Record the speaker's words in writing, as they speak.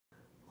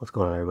What's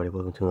going on, everybody?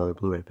 Welcome to another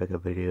Blu-ray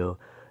pickup video.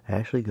 I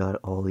actually got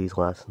all these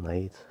last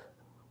night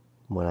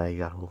when I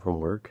got home from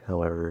work.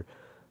 However,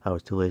 I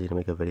was too lazy to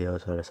make a video,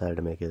 so I decided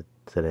to make it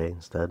today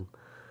instead.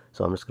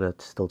 So I'm just going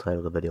to still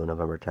title the video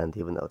November 10th,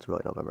 even though it's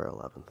really November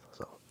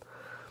 11th.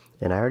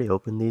 And I already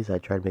opened these. I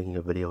tried making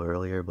a video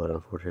earlier, but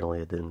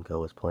unfortunately it didn't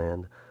go as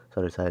planned.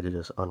 So I decided to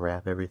just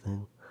unwrap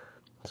everything.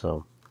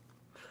 So,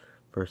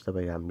 first up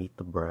I got Meet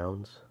the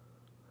Browns,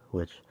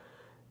 which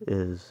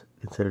is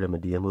considered a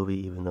Medea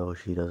movie, even though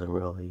she doesn't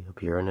really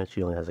appear in it.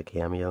 She only has a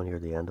cameo near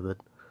the end of it.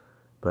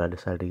 But I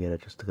decided to get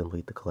it just to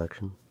complete the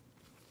collection.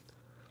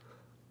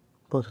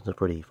 Plus, it's a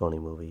pretty funny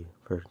movie.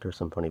 There's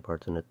some funny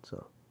parts in it,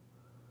 so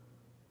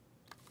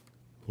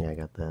yeah, I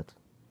got that.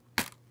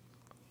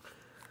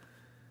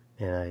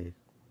 And I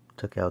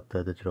took out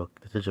the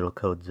digital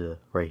codes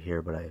right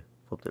here, but I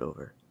flipped it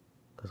over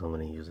because I'm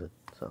going to use it.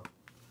 So,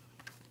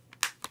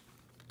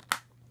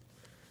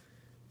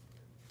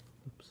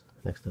 oops.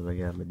 Next up, I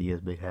got Medea's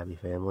Big Happy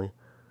Family.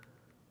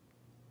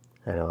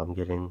 I know I'm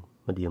getting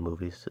Medea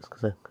movies just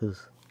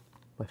because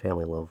my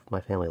family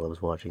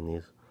loves watching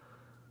these.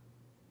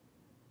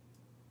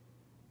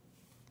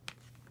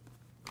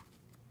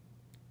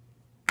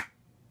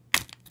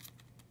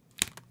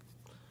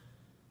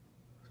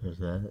 So there's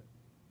that.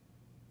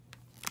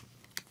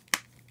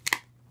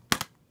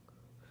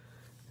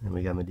 And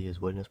we got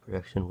Medea's Witness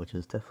Protection, which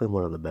is definitely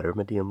one of the better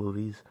Medea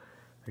movies.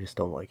 I just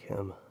don't like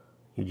him.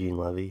 Eugene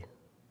Levy.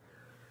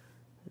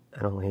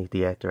 I don't hate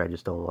the actor, I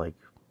just don't like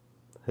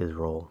his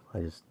role.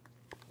 I just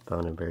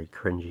found him very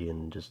cringy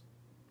and just,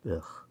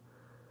 ugh.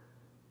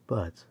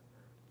 But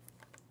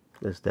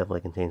this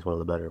definitely contains one of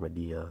the better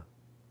Medea,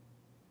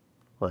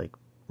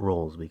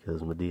 roles,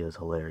 because Medea is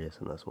hilarious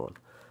in this one.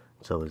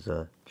 So is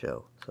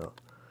Joe. So,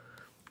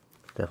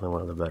 definitely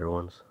one of the better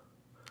ones,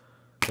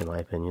 in my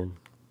opinion.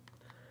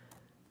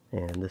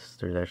 And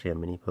there's actually a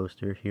mini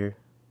poster here,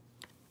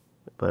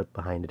 but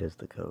behind it is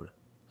the code.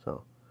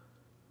 So,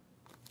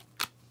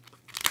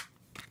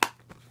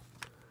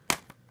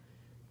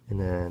 and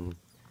then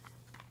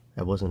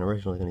I wasn't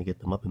originally going to get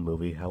the Muppet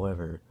movie.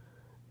 However,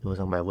 it was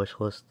on my wish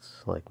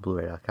lists, like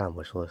Blu-ray.com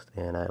wish list,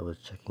 and I was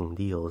checking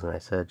deals, and I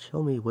said,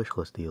 "Show me wish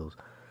list deals."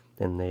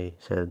 And they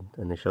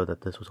showed that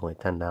this was only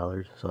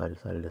 $10, so I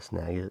decided to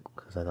snag it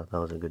because I thought that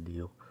was a good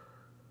deal.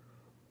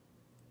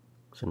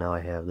 So now I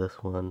have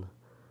this one,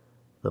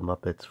 the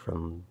Muppets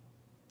from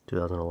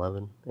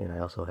 2011, and I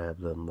also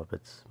have the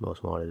Muppets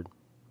Most Wanted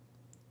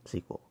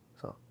sequel.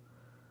 So,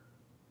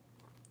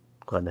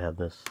 glad to have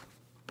this.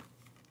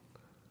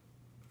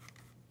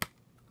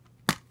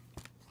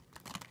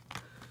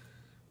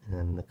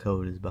 And the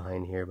code is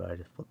behind here, but I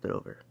just flipped it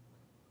over.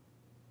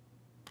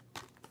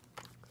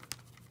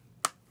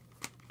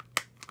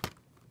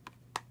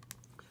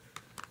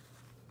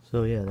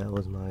 So yeah, that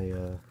was my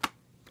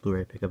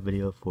Blu-ray pickup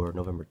video for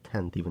November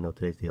 10th, even though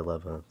today's the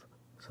 11th.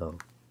 So,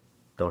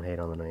 don't hate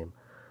on the name.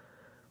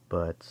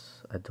 But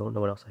I don't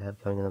know what else I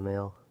have coming in the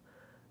mail.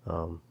 I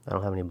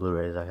don't have any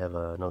Blu-rays. I have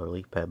another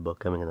Leaf Pad book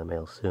coming in the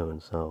mail soon,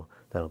 so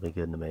that'll be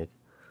good to make.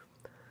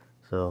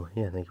 So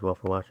yeah, thank you all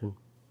for watching.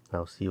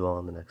 I'll see you all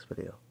in the next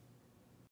video.